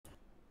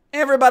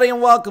everybody,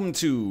 and welcome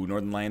to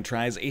Northernlion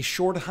Tries a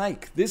Short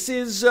Hike. This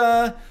is,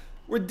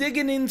 we're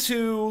digging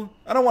into,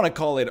 I don't want to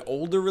call it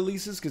older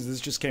releases, because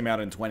this just came out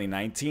in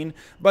 2019,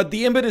 but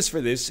the impetus for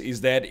this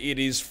is that it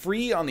is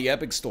free on the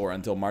Epic Store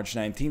until March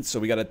 19th, so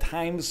we got a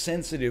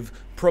time-sensitive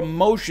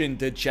promotion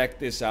to check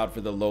this out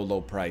for the low,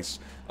 low price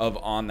of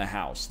On the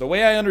House. The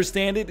way I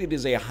understand it, it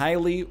is a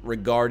highly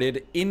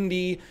regarded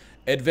indie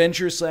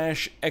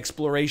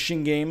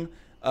adventure/exploration game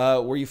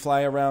where you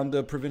fly around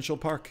a provincial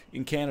park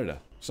in Canada.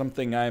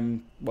 Something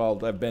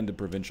I've been to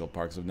provincial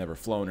parks. I've never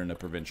flown in a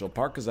provincial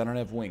park because I don't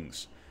have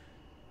wings.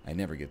 I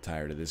never get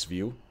tired of this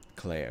view.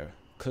 Claire.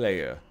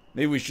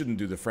 Maybe we shouldn't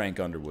do the Frank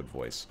Underwood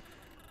voice.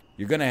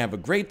 You're going to have a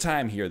great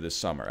time here this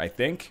summer, I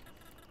think.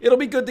 It'll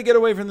be good to get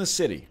away from the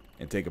city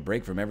and take a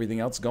break from everything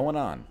else going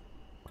on.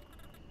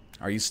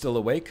 Are you still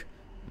awake?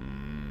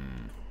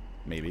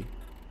 Maybe.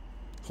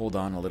 Hold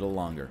on a little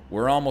longer.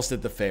 We're almost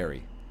at the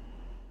ferry.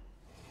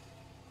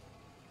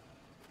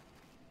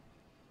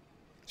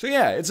 So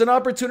yeah, it's an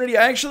opportunity.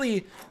 I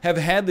actually have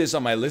had this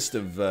on my list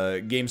of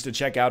games to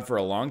check out for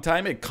a long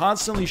time. It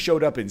constantly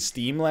showed up in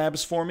Steam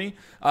Labs for me.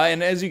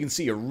 And as you can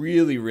see, a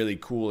really, really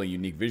cool and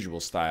unique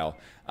visual style.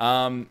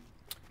 So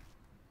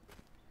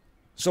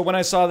when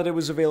I saw that it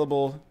was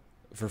available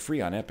for free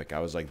on Epic,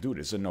 I was like, dude,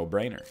 it's a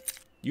no-brainer.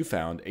 You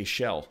found a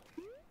shell.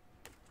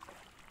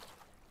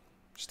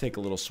 Just take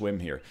a little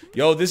swim here.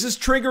 Yo, this is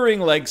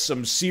triggering like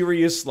some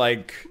serious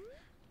like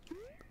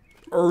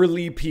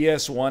early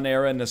PS1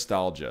 era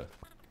nostalgia.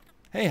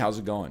 Hey, how's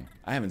it going?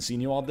 I haven't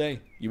seen you all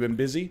day. You been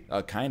busy?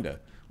 Kinda.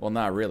 Well,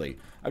 not really.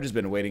 I've just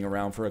been waiting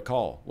around for a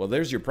call. Well,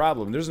 there's your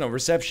problem. There's no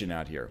reception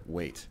out here.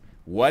 Wait.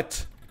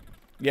 What?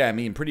 Yeah, I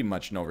mean, pretty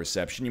much no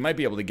reception. You might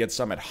be able to get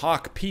some at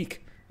Hawk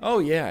Peak. Oh,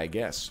 yeah, I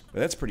guess. But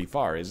that's pretty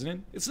far, isn't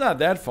it? It's not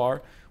that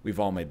far. We've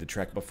all made the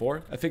trek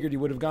before. I figured you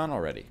would have gone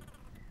already.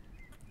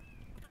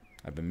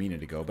 I've been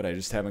meaning to go, but I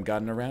just haven't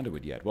gotten around to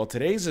it yet. Well,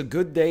 today's a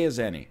good day as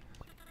any.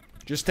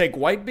 Just take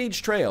White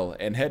Beach Trail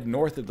and head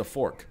north at the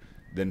fork.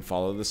 Then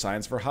follow the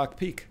signs for Hawk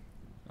Peak.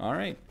 All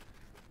right.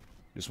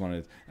 Just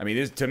wanted, I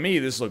mean, to me,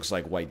 this looks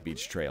like White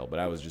Beach Trail, but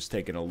I was just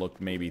taking a look,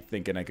 maybe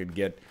thinking I could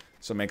get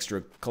some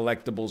extra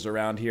collectibles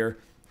around here.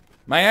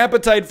 My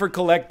appetite for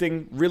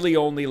collecting really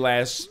only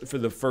lasts for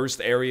the first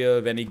area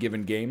of any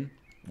given game.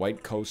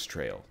 White Coast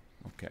Trail.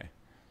 Okay.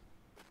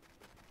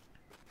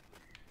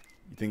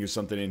 You think there's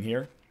something in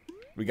here?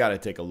 We gotta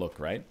take a look,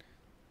 right?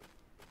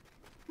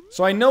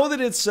 So I know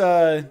that it's,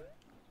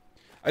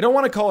 I don't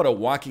want to call it a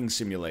walking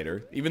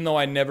simulator, even though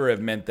I never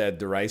have meant that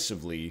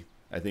derisively,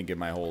 I think, in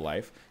my whole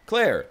life.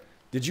 Claire,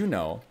 did you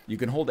know you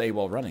can hold A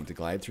while running to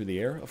glide through the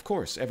air? Of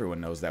course, everyone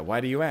knows that.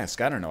 Why do you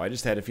ask? I don't know. I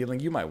just had a feeling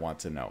you might want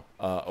to know.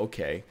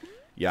 Okay.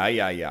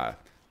 Yeah.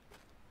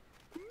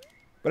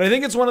 But I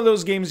think it's one of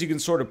those games you can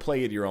sort of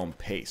play at your own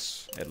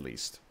pace, at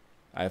least.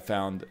 I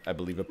found, I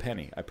believe, a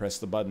penny. I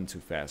pressed the button too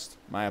fast.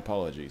 My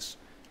apologies.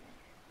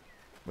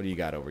 What do you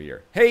got over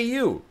here? Hey,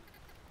 you!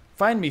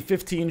 Find me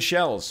 15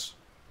 shells.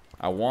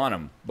 I want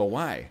them, but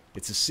why?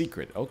 It's a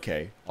secret.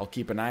 Okay, I'll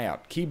keep an eye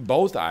out. Keep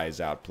both eyes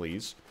out,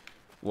 please.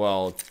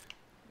 Well,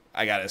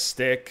 I got a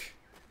stick.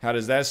 How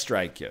does that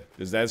strike you?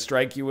 Does that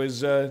strike you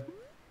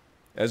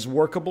as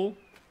workable?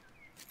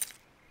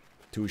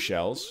 2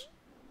 shells.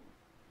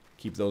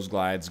 Keep those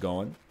glides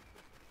going.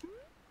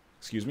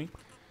 Excuse me?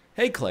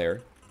 Hey,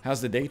 Claire. How's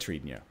the day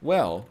treating you?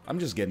 Well, I'm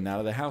just getting out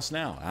of the house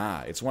now.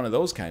 Ah, it's one of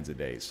those kinds of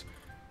days.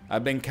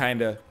 I've been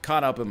kinda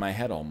caught up in my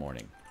head all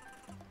morning.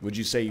 Would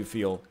you say you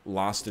feel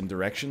lost and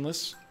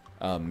directionless?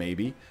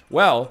 Maybe.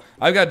 Well,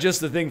 I've got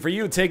just the thing for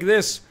you. Take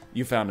this.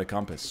 You found a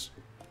compass.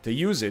 To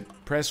use it,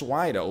 press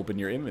Y to open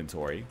your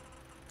inventory.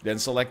 Then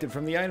select it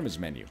from the items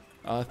menu.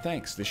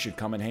 Thanks. This should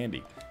come in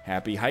handy.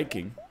 Happy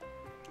hiking.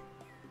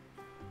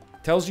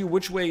 Tells you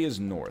which way is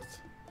north.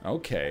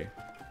 Okay.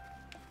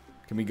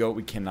 Can we go?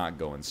 We cannot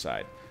go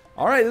inside.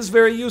 Alright, this is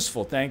very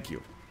useful. Thank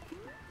you.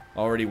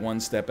 Already one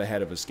step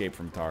ahead of Escape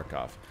from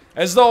Tarkov.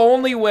 As the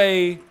only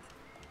way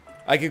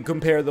I could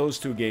compare those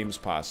two games,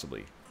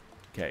 possibly.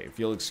 Okay, if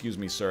you'll excuse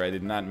me, sir, I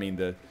did not mean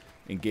to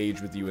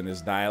engage with you in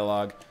this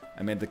dialogue.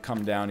 I meant to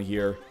come down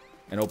here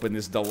and open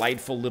this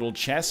delightful little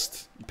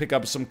chest, pick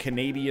up some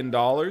Canadian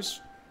dollars.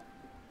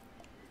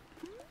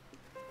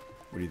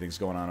 What do you think's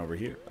going on over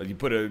here? You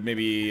put a,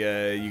 maybe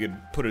you could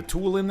put a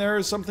tool in there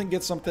or something,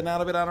 get something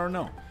out of it, I don't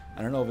know.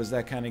 I don't know if it's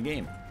that kind of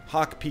game.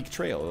 Hawk Peak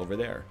Trail over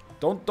there.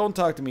 Don't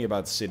talk to me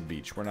about Sid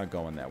Beach, we're not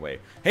going that way.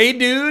 Hey,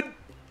 dude!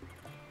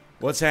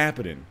 What's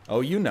happening?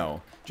 Oh, you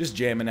know. Just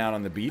jamming out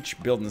on the beach,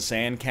 building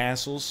sand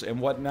castles and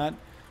whatnot.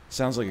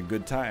 Sounds like a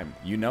good time.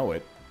 You know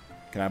it.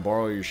 Can I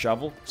borrow your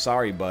shovel?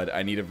 Sorry, bud.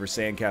 I need it for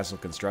sandcastle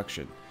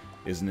construction.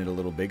 Isn't it a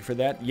little big for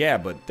that? Yeah,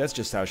 but that's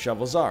just how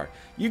shovels are.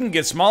 You can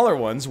get smaller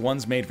ones.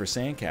 One's made for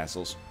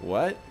sandcastles.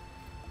 What?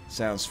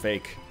 Sounds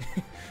fake.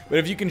 But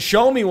if you can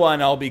show me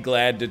one, I'll be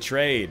glad to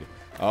trade.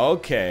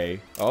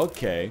 Okay.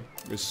 Okay.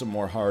 There's some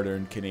more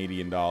hard-earned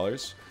Canadian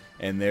dollars.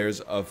 And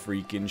there's a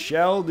freaking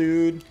shell,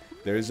 dude.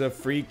 There's a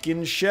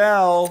freaking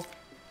shell.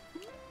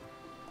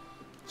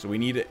 So we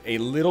need a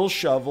little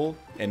shovel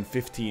and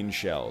 15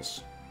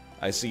 shells.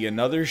 I see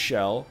another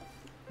shell.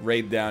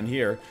 right down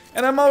here.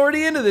 And I'm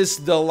already into this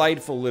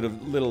delightful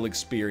little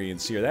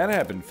experience here. That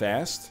happened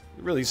fast.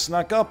 It really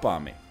snuck up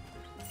on me.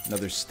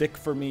 Another stick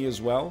for me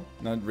as well.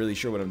 Not really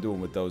sure what I'm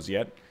doing with those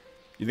yet.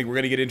 You think we're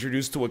going to get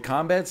introduced to a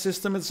combat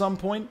system at some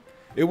point?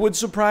 It would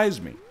surprise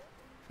me.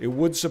 It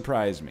would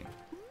surprise me.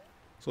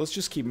 So let's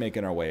just keep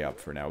making our way up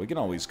for now. We can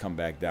always come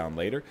back down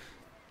later.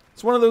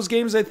 It's one of those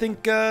games I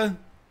think,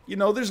 you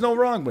know, there's no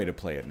wrong way to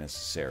play it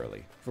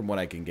necessarily. From what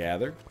I can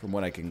gather, from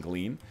what I can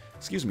glean.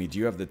 Excuse me, do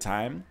you have the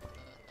time?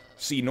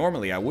 See,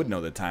 normally I would know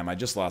the time. I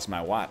just lost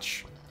my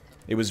watch.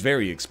 It was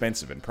very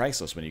expensive and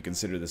priceless when you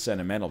consider the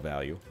sentimental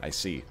value. I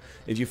see.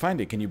 If you find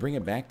it, can you bring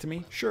it back to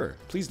me? Sure.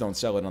 Please don't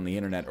sell it on the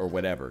internet or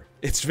whatever.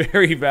 It's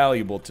very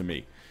valuable to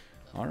me.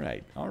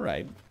 Alright,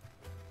 alright.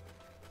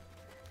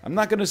 I'm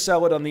not going to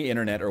sell it on the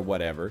internet or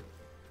whatever.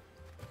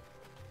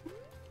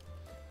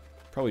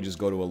 Probably just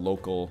go to a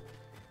local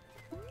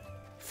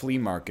flea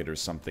market or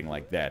something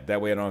like that.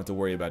 That way I don't have to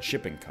worry about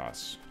shipping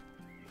costs.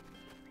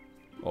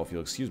 Oh, if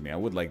you'll excuse me, I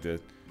would like to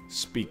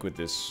speak with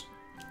this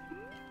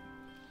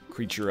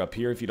creature up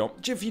here if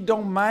you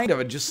don't mind. I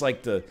would just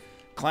like to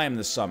climb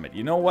the summit.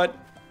 You know what?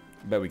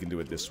 I bet we can do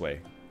it this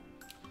way.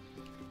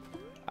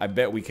 I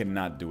bet we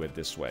cannot do it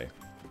this way.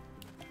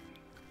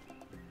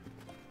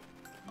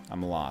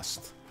 I'm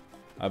lost.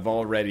 I've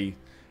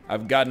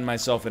gotten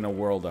myself in a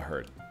world of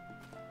hurt.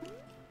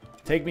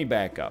 Take me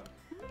back up.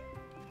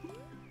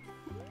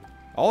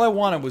 All I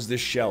wanted was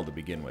this shell to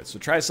begin with. So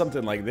try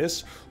something like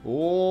this.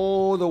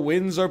 Oh, the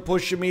winds are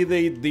pushing me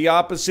the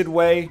opposite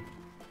way.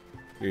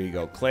 Here you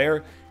go,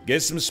 Claire.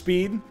 Get some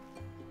speed.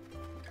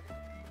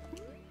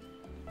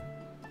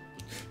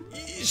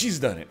 She's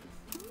done it.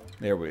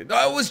 There we go.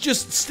 Oh, it was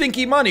just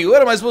stinky money.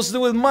 What am I supposed to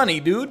do with money,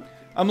 dude?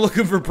 I'm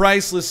looking for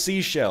priceless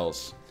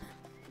seashells.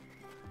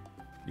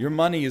 Your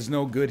money is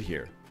no good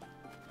here.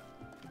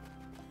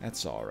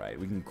 That's alright.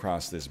 We can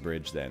cross this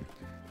bridge then.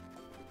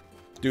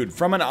 Dude,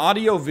 from an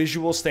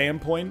audio-visual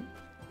standpoint...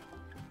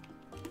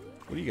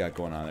 What do you got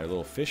going on there,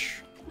 little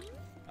fish?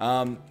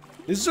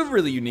 This is a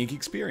really unique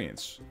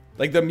experience.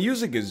 Like, the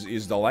music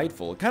is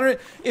delightful.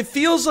 It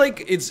feels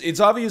like it's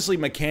obviously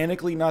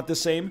mechanically not the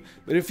same,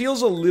 but it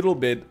feels a little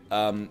bit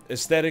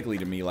aesthetically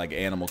to me like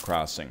Animal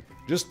Crossing.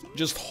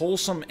 Just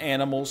wholesome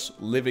animals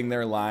living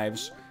their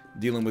lives,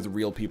 dealing with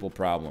real people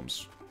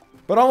problems.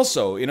 But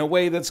also, in a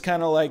way that's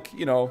kind of like,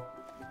 you know,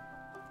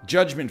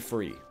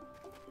 judgment-free.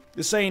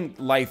 This ain't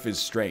Life is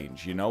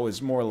Strange, you know?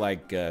 It's more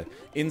like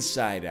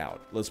Inside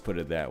Out. Let's put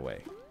it that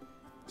way.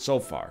 So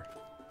far.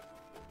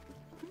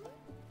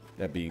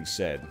 That being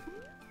said,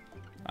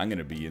 I'm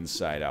gonna be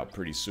inside out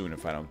pretty soon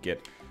if I don't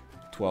get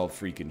 12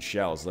 freaking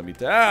shells. Let me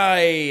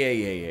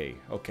hey.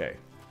 Okay.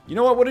 You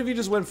know what? What if you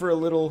just went for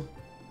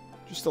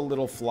just a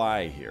little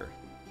fly here?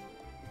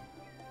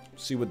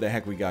 See what the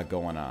heck we got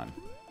going on.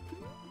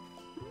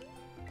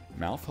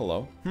 Mouth,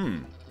 hello.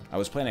 I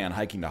was planning on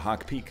hiking to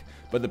Hawk Peak,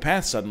 but the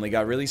path suddenly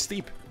got really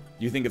steep.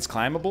 Do you think it's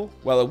climbable?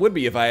 Well, it would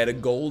be if I had a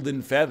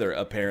golden feather.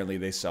 Apparently,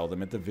 they sell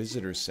them at the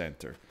visitor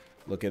center.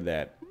 Look at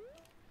that.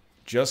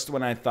 Just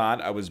when I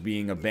thought I was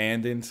being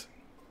abandoned,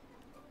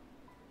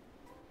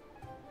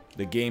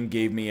 the game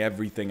gave me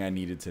everything I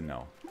needed to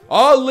know.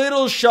 A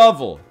little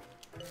shovel!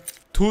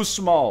 Too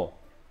small.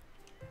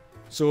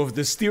 So if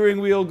the steering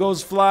wheel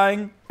goes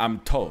flying, I'm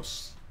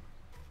toast.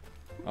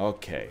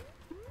 Okay.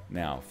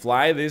 Now,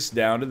 fly this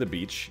down to the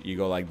beach. You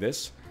go like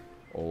this.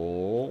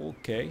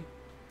 Okay.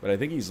 But I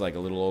think he's like a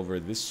little over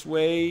this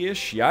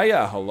way-ish.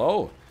 Yeah,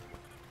 hello.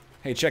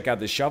 Hey, check out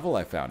this shovel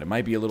I found. It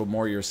might be a little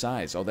more your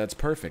size. Oh, that's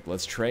perfect.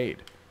 Let's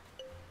trade.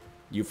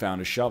 You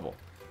found a shovel.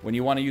 When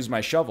you want to use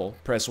my shovel,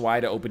 press Y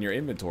to open your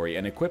inventory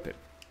and equip it.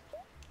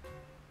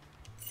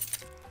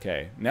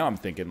 Okay, now I'm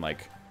thinking,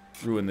 like,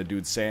 ruin the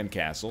dude's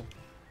sandcastle.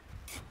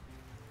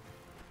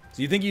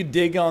 So you think you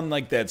dig on,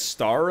 like, that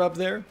star up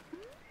there?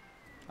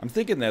 I'm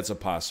thinking that's a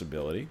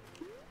possibility.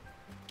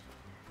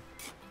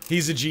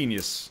 He's a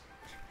genius.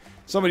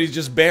 Somebody's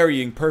just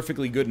burying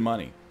perfectly good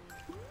money.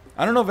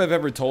 I don't know if I've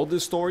ever told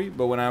this story,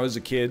 but when I was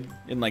a kid,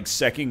 in, like,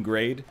 2nd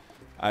grade,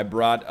 I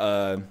brought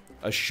a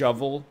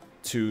shovel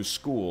to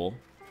school.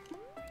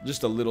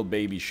 Just a little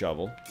baby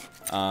shovel.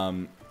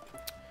 And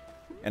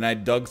I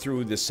dug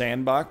through the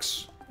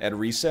sandbox at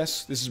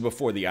recess. This is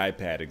before the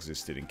iPad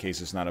existed, in case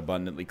it's not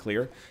abundantly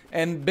clear.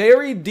 And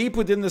buried deep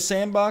within the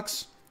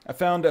sandbox, I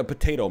found a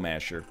potato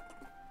masher.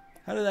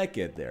 How did that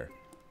get there?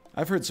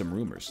 I've heard some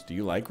rumors. Do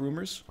you like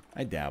rumors?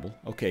 I dabble.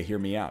 Okay, hear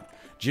me out.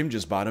 Jim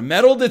just bought a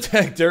metal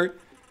detector.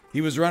 He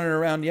was running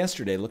around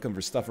yesterday looking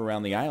for stuff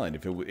around the island.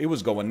 If it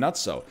was going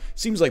nutso.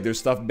 Seems like there's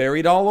stuff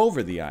buried all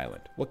over the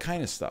island. What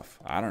kind of stuff?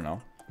 I don't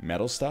know.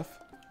 Metal stuff?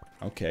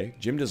 Okay.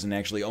 Jim doesn't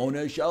actually own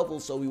a shovel,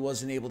 so he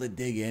wasn't able to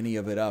dig any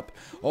of it up.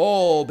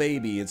 Oh,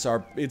 baby, it's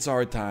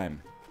our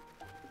time.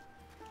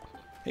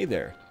 Hey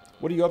there.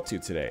 What are you up to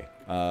today?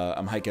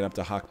 I'm hiking up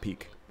to Hawk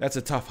Peak. That's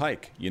a tough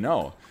hike, you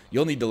know.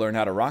 You'll need to learn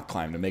how to rock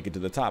climb to make it to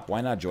the top.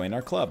 Why not join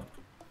our club?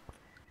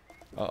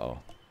 Uh-oh.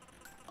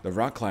 The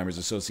Rock Climbers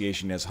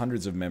Association has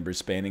hundreds of members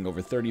spanning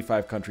over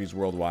 35 countries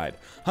worldwide.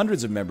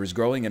 Hundreds of members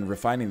growing and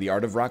refining the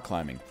art of rock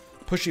climbing.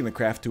 pushing the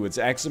craft to its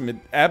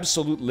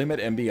absolute limit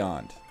and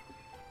beyond.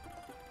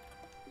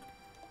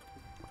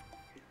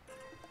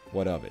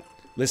 What of it?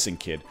 Listen,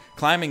 kid,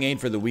 climbing ain't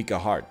for the weak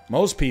of heart.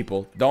 Most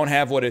people don't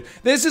have what it...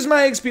 This is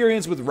my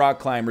experience with rock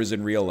climbers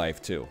in real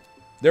life, too.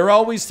 They're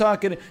always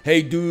talking,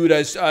 hey, dude,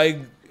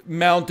 I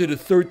mounted a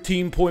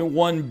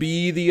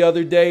 13.1B the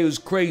other day. It was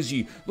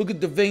crazy. Look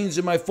at the veins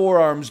in my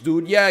forearms,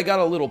 dude. Yeah, I got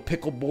a little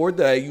pickle board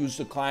that I used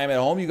to climb at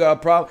home. You got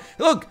a problem?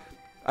 Look,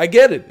 I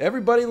get it.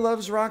 Everybody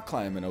loves rock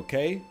climbing,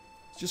 okay?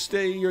 It's just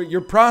you're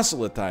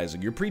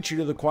proselytizing. You're preaching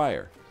to the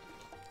choir.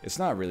 It's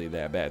not really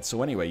that bad.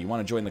 So anyway, you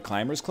want to join the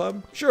Climbers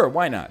Club? Sure,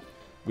 why not?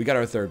 We got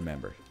our third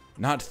member.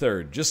 Not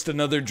third, just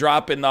another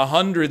drop in the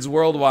hundreds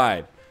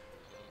worldwide.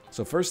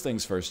 So first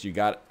things first, you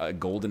got a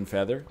golden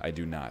feather? I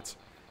do not.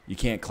 You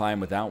can't climb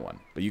without one,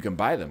 but you can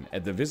buy them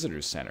at the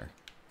Visitors Center.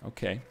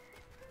 Okay.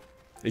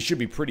 They should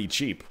be pretty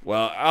cheap.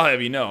 Well, I'll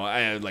have you know, I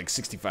had like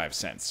 65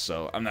 cents,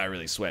 so I'm not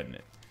really sweating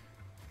it.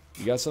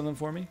 You got something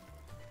for me?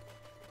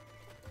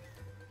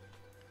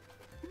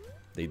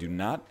 They do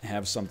not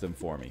have something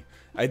for me.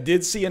 I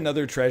did see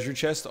another treasure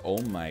chest.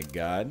 Oh my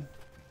god.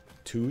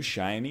 2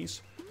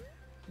 shinies.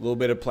 A little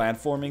bit of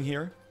platforming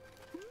here.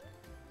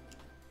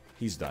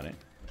 He's done it.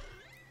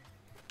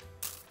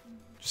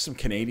 Just some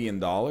Canadian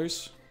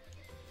dollars.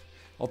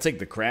 I'll take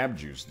the crab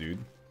juice, dude.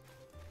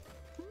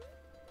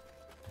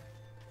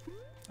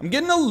 I'm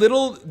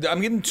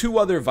getting 2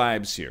 other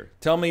vibes here.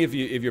 Tell me if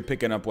you're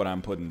picking up what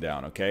I'm putting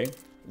down, okay?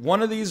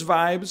 One of these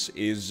vibes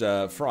is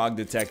Frog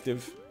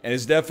Detective, and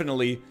it's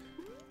definitely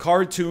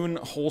cartoon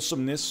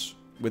wholesomeness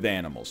with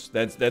animals.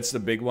 That's the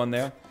big one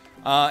there.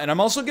 And I'm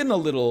also getting a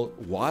little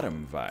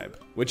Wadham vibe,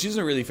 which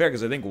isn't really fair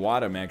because I think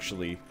Wadham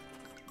actually...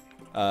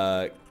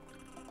 Okay,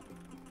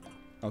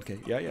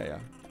 yeah.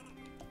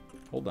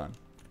 Hold on.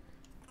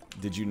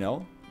 Did you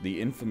know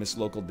the infamous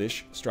local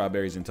dish,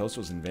 strawberries and toast,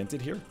 was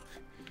invented here?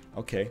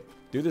 Okay.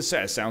 Dude, this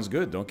sounds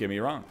good, don't get me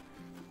wrong.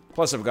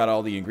 Plus, I've got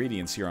all the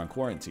ingredients here on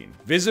quarantine.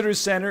 Visitor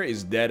Center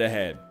is dead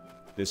ahead.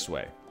 This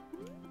way.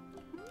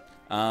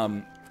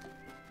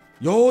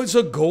 Yo, it's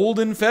a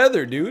golden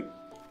feather, dude.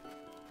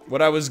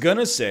 What I was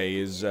gonna say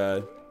is,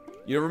 it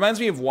reminds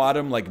me of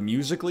Wadham, like,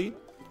 musically.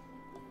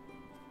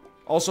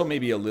 Also,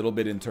 maybe a little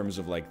bit in terms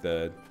of, like,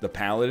 the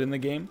palette in the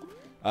game.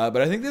 But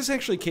I think this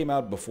actually came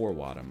out before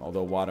Wadham,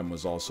 although Wadham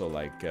was also,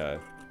 like,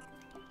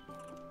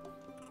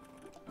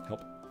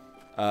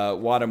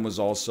 Wadham was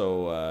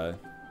also,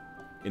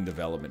 in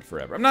development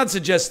forever. I'm not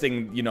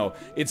suggesting, you know,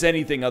 it's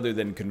anything other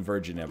than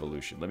convergent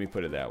evolution. Let me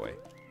put it that way.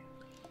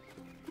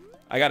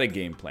 I got a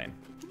game plan.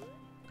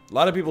 A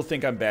lot of people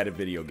think I'm bad at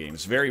video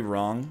games. Very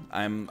wrong.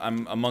 I'm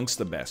amongst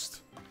the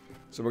best.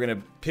 So we're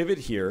gonna pivot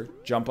here,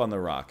 jump on the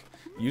rock.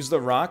 Use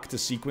the rock to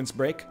sequence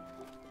break.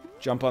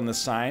 Jump on the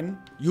sign.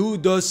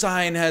 The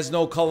sign has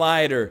no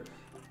collider.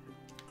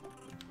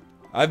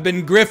 I've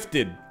been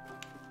grifted.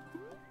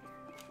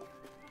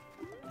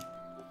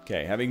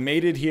 Okay, having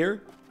made it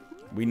here,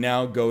 we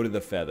now go to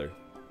the feather.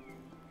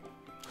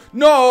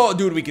 No,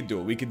 dude, we can do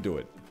it. We can do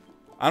it.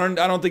 I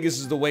don't think this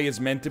is the way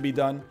it's meant to be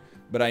done,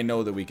 but I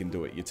know that we can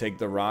do it. You take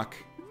the rock,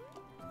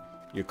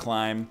 you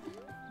climb,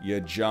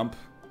 you jump.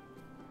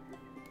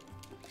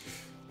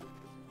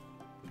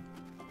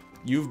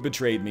 You've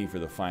betrayed me for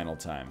the final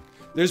time.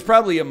 There's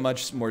probably a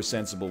much more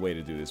sensible way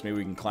to do this. Maybe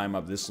we can climb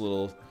up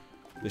the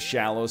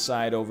shallow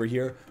side over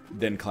here,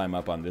 then climb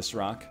up on this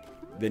rock.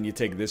 Then you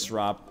take this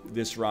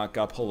rock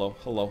up.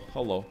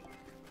 Hello.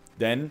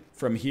 Then,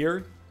 from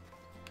here,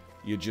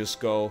 you just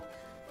go.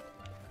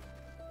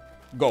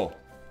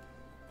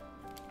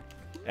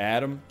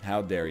 Adam,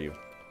 how dare you?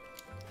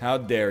 How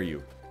dare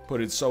you?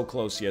 Put it so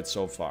close yet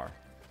so far.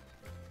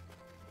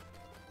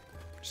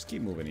 Just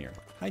keep moving here.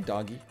 Hi,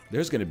 doggy.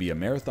 There's going to be a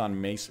marathon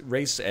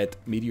race at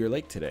Meteor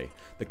Lake today.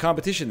 The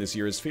competition this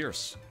year is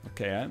fierce.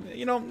 Okay,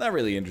 I'm, not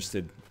really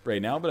interested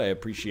right now, but I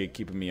appreciate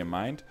keeping me in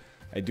mind.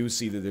 I do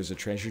see that there's a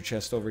treasure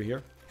chest over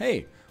here.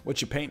 Hey,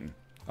 what you painting?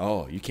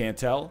 Oh, you can't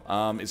tell?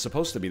 It's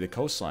supposed to be the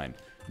coastline.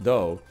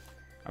 Though,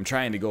 I'm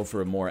trying to go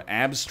for a more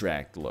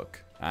abstract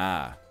look.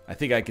 Ah, I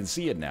think I can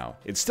see it now.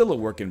 It's still a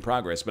work in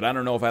progress, but I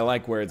don't know if I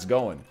like where it's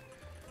going.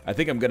 I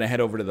think I'm going to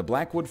head over to the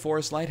Blackwood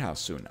Forest Lighthouse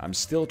soon. I'm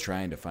still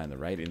trying to find the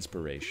right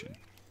inspiration.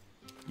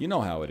 You know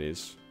how it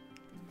is.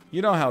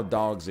 You know how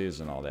dogs is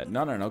and all that.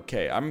 No,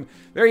 okay. I'm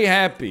very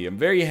happy. I'm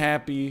very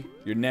happy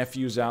your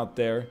nephew's out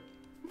there.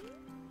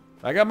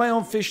 I got my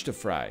own fish to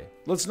fry.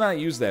 Let's not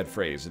use that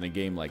phrase in a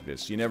game like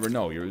this. You never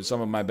know. Some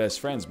of my best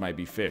friends might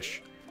be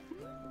fish.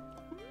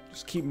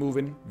 Just keep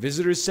moving.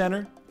 Visitor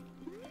Center.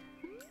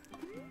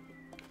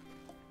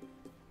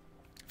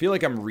 I feel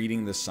like I'm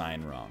reading the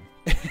sign wrong.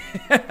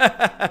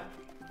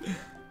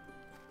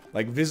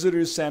 Like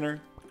Visitor Center.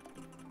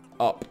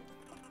 Up.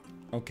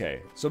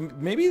 Okay. So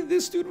maybe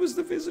this dude was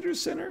the Visitor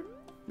Center?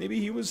 Maybe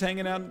he was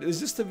hanging out. Is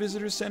this the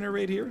Visitor Center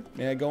right here?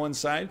 May I go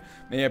inside?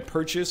 May I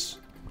purchase...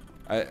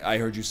 I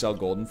heard you sell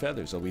golden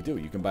feathers. Oh, we do.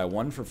 You can buy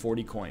one for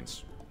 40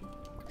 coins.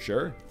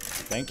 Sure.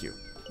 Thank you.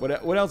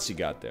 What else you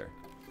got there?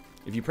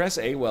 If you press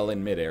A while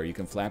in midair, you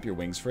can flap your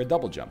wings for a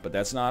double jump, but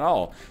that's not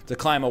all. To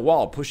climb a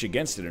wall, push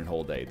against it and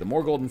hold A. The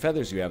more golden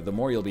feathers you have, the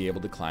more you'll be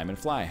able to climb and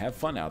fly. Have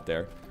fun out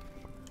there.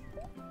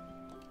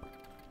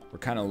 We're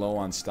kind of low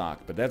on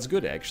stock, but that's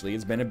good, actually.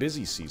 It's been a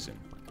busy season.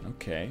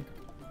 Okay.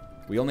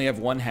 We only have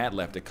one hat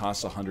left. It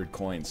costs 100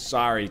 coins.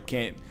 Sorry,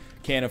 can't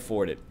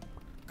afford it.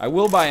 I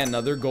will buy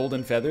another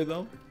golden feather,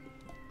 though.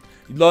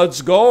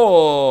 Let's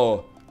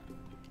go!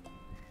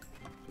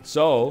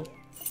 So,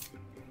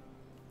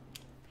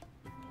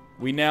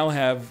 we now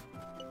have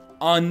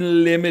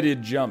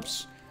unlimited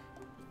jumps.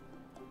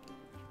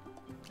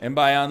 And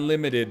by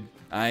unlimited,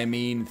 I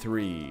mean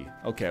 3.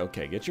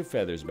 Okay, get your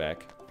feathers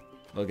back.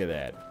 Look at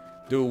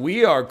that. Dude,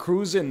 we are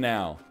cruising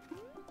now.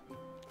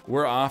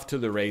 We're off to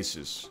the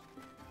races.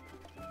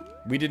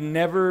 We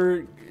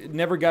never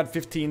got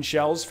 15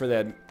 shells for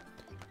that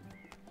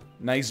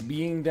nice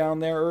being down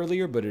there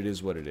earlier, but it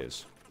is what it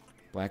is.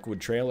 Blackwood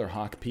Trail or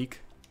Hawk Peak?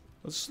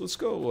 Let's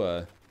go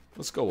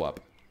up.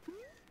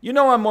 You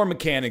know I'm more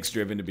mechanics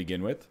driven to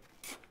begin with.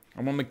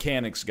 I'm a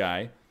mechanics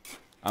guy.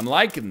 I'm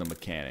liking the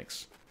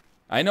mechanics.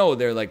 I know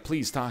they're like,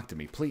 please talk to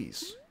me,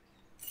 please.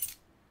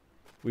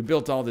 We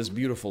built all this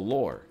beautiful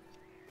lore.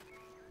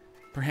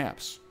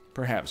 Perhaps,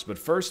 but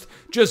first,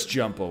 just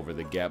jump over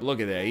the gap. Look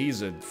at that,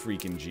 he's a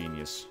freaking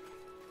genius.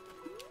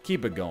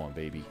 Keep it going,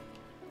 baby.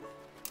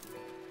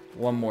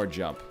 One more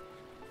jump.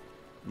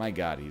 My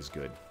God, he's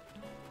good.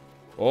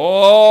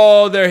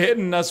 Oh, they're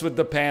hitting us with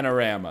the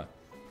panorama.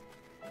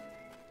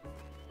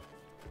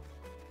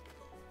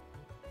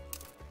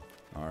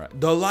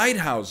 Alright. The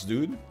lighthouse,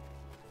 dude.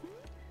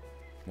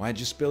 Why'd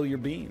you spill your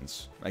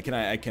beans? I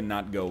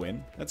cannot go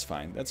in. That's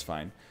fine, that's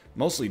fine.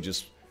 Mostly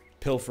just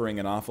pilfering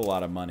an awful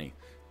lot of money.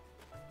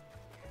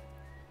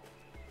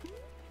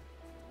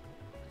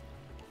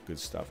 Good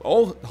stuff.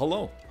 Oh,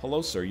 hello.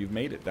 Hello, sir. You've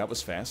made it. That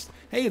was fast.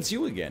 Hey, it's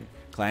you again.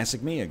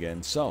 Classic me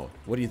again. So,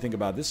 what do you think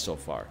about this so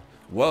far?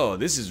 Whoa,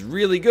 this is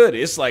really good.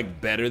 It's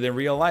like better than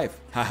real life.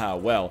 Haha,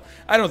 well,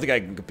 I don't think I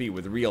can compete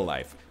with real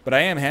life, but I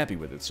am happy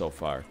with it so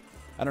far.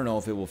 I don't know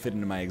if it will fit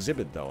into my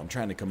exhibit, though. I'm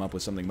trying to come up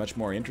with something much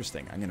more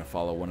interesting. I'm going to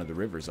follow one of the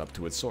rivers up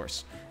to its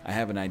source. I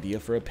have an idea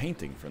for a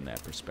painting from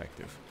that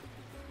perspective.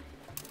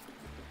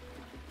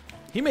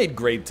 He made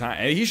great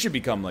time. He should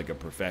become like a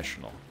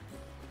professional.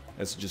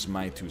 That's just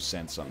my 2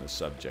 cents on the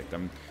subject.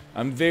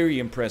 I'm very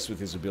impressed with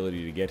his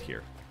ability to get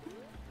here.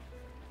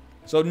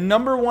 So,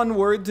 #1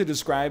 word to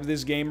describe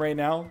this game right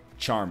now,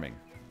 charming.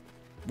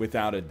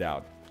 Without a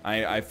doubt.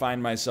 I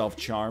find myself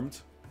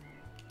charmed.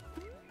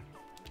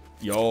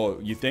 Yo,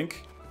 you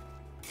think?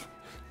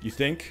 You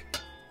think?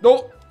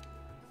 No!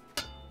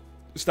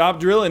 Stop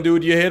drilling,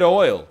 dude. You hit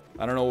oil.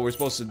 I don't know what we're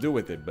supposed to do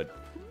with it, but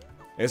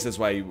I guess that's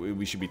why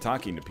we should be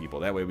talking to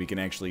people. That way we can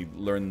actually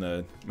learn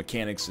the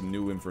mechanics and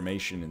new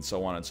information and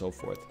so on and so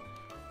forth.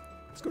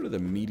 Let's go to the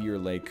Meteor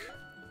Lake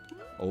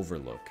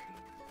Overlook.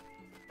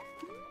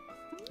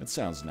 That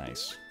sounds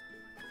nice.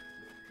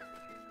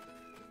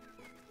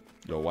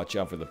 Yo, watch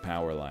out for the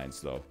power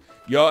lines, though.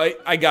 Yo,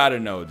 I gotta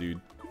know,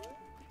 dude.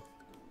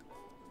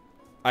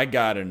 I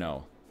gotta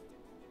know.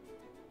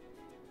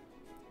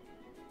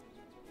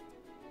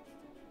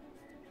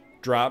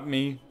 Drop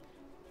me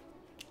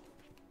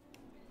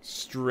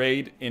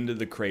straight into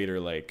the crater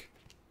lake.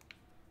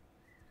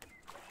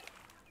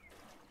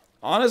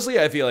 Honestly,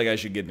 I feel like I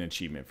should get an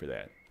achievement for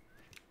that.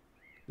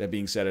 That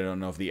being said, I don't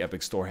know if the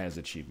Epic Store has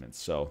achievements,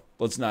 so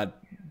let's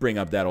not bring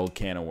up that old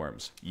can of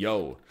worms.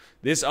 Yo,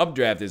 this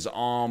updraft is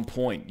on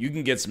point. You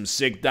can get some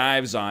sick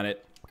dives on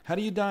it. How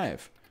do you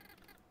dive?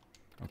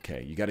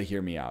 Okay, you gotta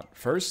hear me out.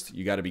 First,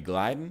 you gotta be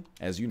gliding.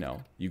 As you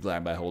know, you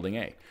glide by holding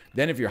A.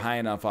 Then if you're high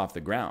enough off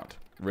the ground,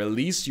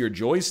 release your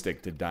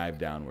joystick to dive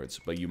downwards,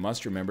 but you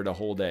must remember to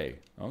hold A.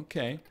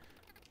 Okay.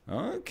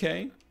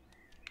 Okay.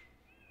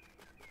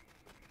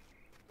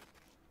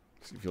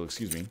 If you'll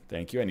excuse me.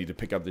 Thank you. I need to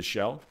pick up the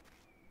shell.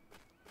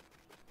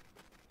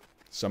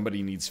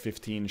 Somebody needs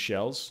 15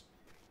 shells.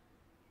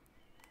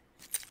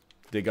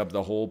 Dig up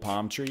the whole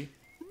palm tree.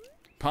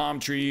 Palm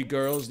tree,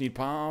 girls need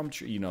palm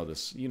tree. You know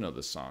this. You know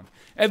the song.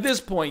 At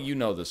this point, you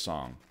know the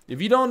song. If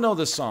you don't know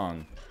the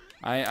song,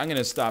 I'm going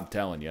to stop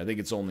telling you. I think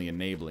it's only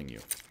enabling you.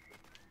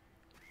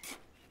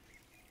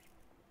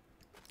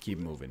 Keep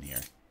moving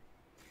here.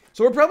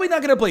 So we're probably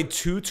not going to play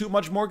too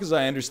much more because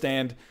I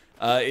understand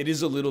it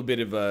is a little bit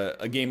of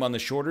a game on the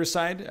shorter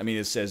side. I mean,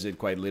 it says it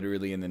quite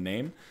literally in the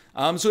name.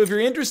 So if you're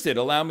interested,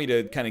 allow me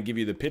to kind of give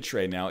you the pitch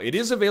right now. It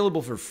is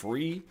available for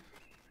free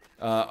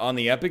on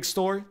the Epic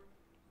Store,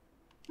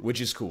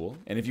 which is cool.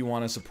 And if you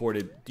want to support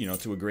it, you know,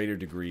 to a greater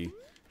degree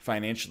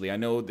financially, I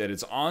know that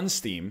it's on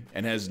Steam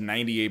and has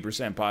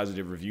 98%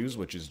 positive reviews,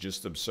 which is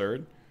just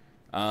absurd.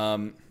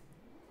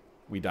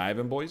 We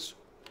diving, boys?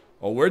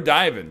 Oh, we're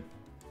diving.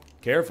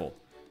 Careful.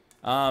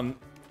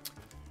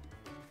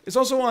 It's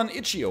also on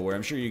Itch.io, where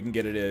I'm sure you can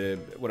get it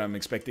at what I'm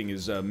expecting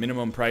is a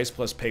minimum price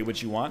plus pay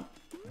what you want.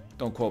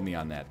 Don't quote me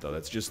on that, though.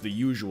 That's just the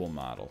usual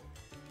model.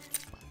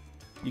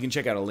 You can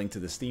check out a link to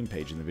the Steam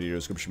page in the video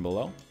description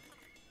below.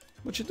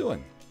 What you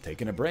doing?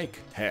 taking a break.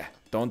 Heh,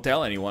 don't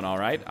tell anyone,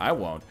 alright? I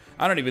won't.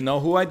 I don't even know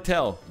who I'd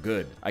tell.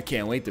 Good. I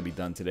can't wait to be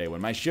done today.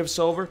 When my shift's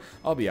over,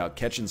 I'll be out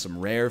catching some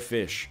rare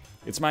fish.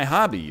 It's my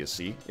hobby, you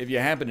see. If you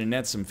happen to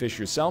net some fish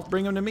yourself,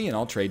 bring them to me and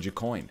I'll trade you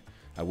coin.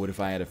 I would if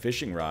I had a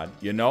fishing rod.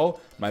 You know,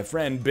 my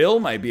friend Bill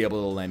might be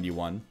able to lend you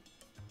one.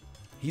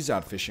 He's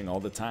out fishing all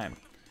the time.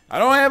 I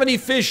don't have any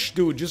fish,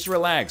 dude. Just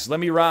relax. Let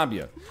me rob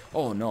you.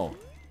 Oh, no.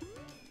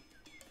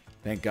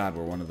 Thank God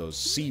we're one of those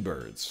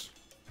seabirds.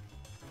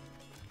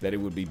 That it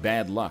would be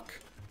bad luck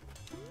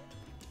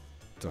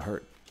to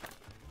hurt.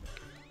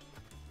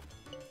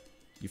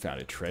 You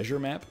found a treasure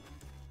map?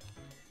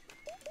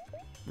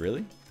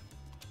 Really?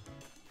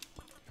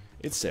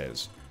 It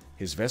says,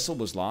 his vessel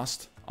was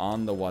lost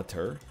on the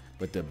water,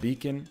 but the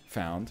beacon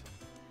found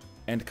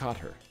and caught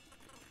her.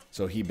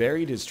 So he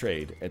buried his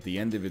trade at the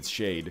end of its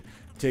shade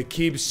to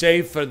keep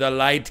safe for the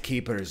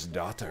lightkeeper's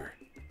daughter.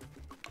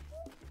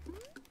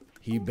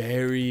 He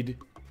buried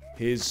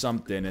his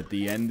something at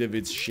the end of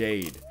its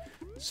shade.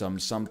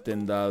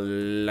 Something the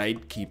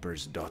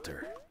lightkeeper's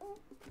daughter.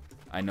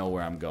 I know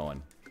where I'm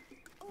going.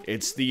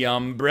 It's the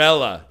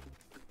umbrella.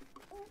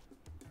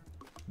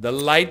 The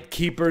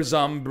lightkeeper's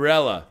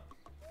umbrella.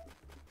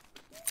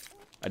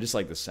 I just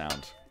like the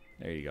sound.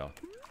 There you go.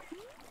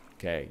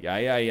 Okay,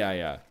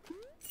 yeah.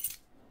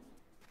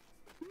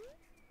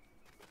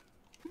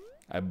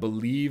 I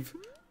believe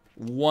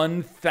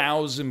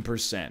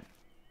 1000%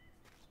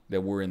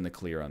 that we're in the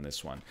clear on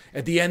this one.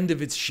 At the end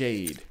of its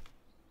shade.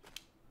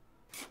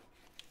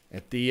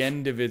 At the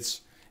end of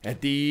its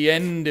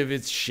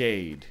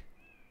shade.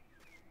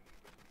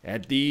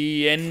 At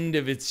the end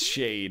of its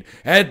shade.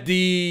 At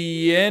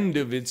the end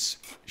of its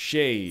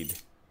shade.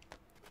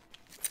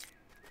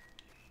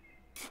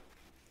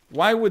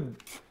 Why would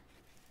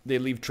they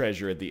leave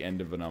treasure at the end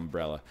of an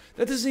umbrella?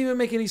 That doesn't even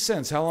make any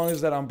sense. How long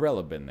has that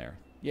umbrella been there?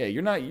 Yeah,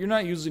 you're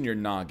not using your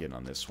noggin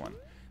on this one.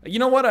 You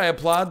know what? I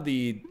applaud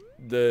the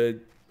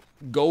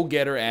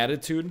go-getter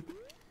attitude,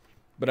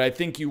 but I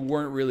think you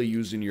weren't really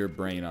using your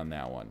brain on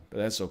that one. But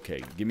that's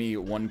okay. Give me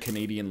 1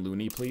 Canadian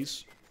loonie,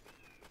 please.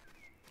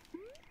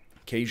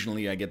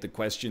 Occasionally I get the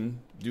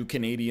question, do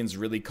Canadians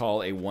really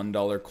call a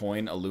 $1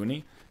 coin a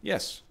loonie?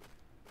 Yes.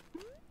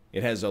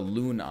 It has a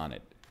loon on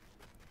it.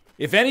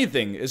 If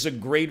anything, is a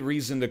great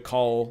reason to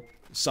call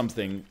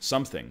something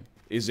something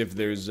is if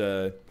there's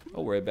a...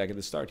 Oh, we're right back at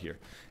the start here.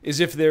 Is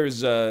if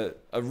there's a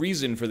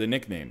reason for the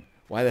nickname.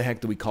 Why the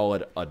heck do we call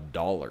it a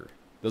dollar?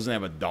 Doesn't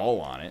have a doll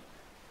on it.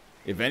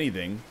 If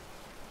anything,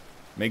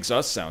 makes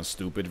us sound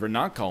stupid for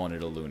not calling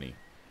it a loonie.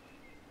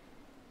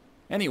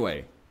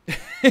 Anyway,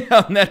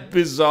 on that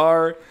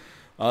bizarre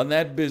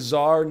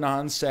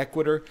non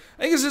sequitur,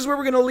 I think this is where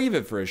we're going to leave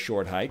it for a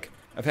short hike.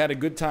 I've had a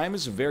good time.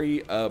 It's a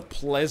very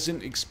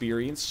pleasant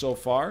experience so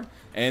far.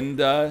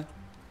 And I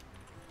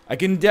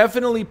can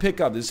definitely pick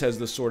up. This has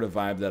the sort of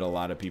vibe that a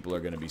lot of people are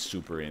going to be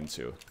super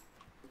into.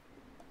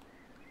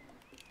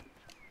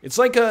 It's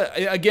like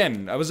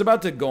again, I was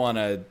about to go on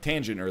a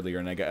tangent earlier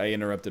and I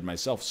interrupted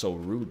myself. So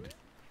rude.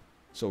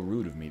 So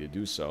rude of me to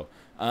do so.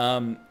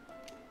 But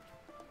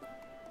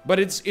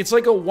it's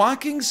like a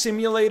walking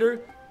simulator,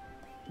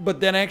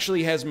 but then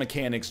actually has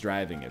mechanics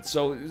driving it.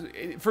 So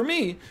for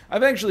me,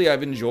 I've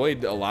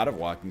enjoyed a lot of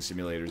walking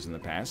simulators in the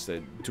past,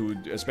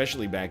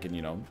 especially back in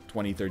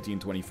 2013,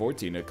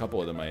 2014. A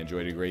couple of them I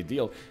enjoyed a great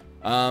deal.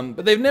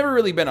 But they've never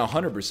really been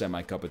 100%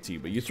 my cup of tea.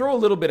 But you throw a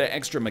little bit of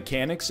extra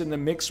mechanics in the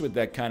mix with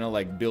that kind of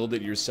like build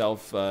it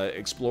yourself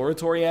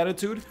exploratory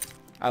attitude.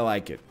 I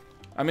like it.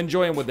 I'm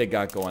enjoying what they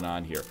got going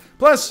on here.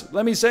 Plus,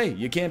 let me say,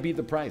 you can't beat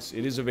the price.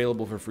 It is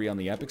available for free on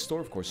the Epic Store.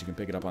 Of course, you can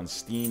pick it up on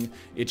Steam,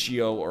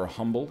 Itch.io, or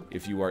Humble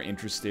if you are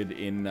interested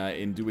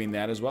in doing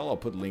that as well. I'll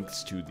put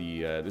links to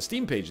the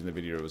Steam page in the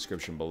video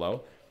description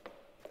below.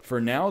 For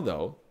now,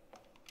 though,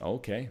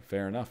 okay,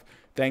 fair enough.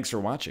 Thanks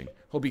for watching.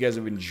 Hope you guys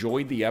have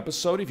enjoyed the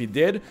episode. If you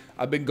did,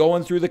 I've been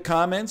going through the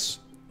comments.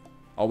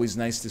 Always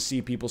nice to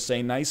see people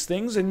say nice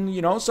things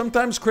and,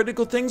 sometimes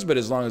critical things, but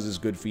as long as it's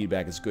good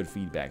feedback, it's good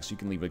feedback. So you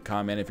can leave a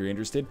comment if you're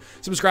interested.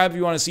 Subscribe if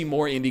you want to see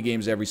more indie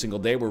games every single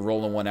day. We're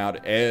rolling one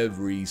out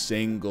every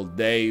single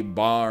day,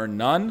 bar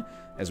none,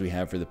 as we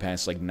have for the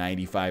past,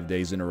 95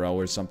 days in a row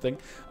or something.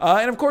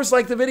 And, of course,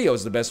 like the video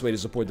is the best way to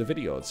support the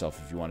video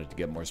itself if you wanted to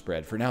get more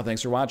spread. For now,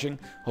 thanks for watching.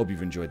 Hope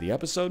you've enjoyed the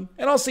episode,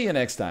 and I'll see you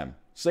next time.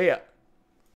 See ya.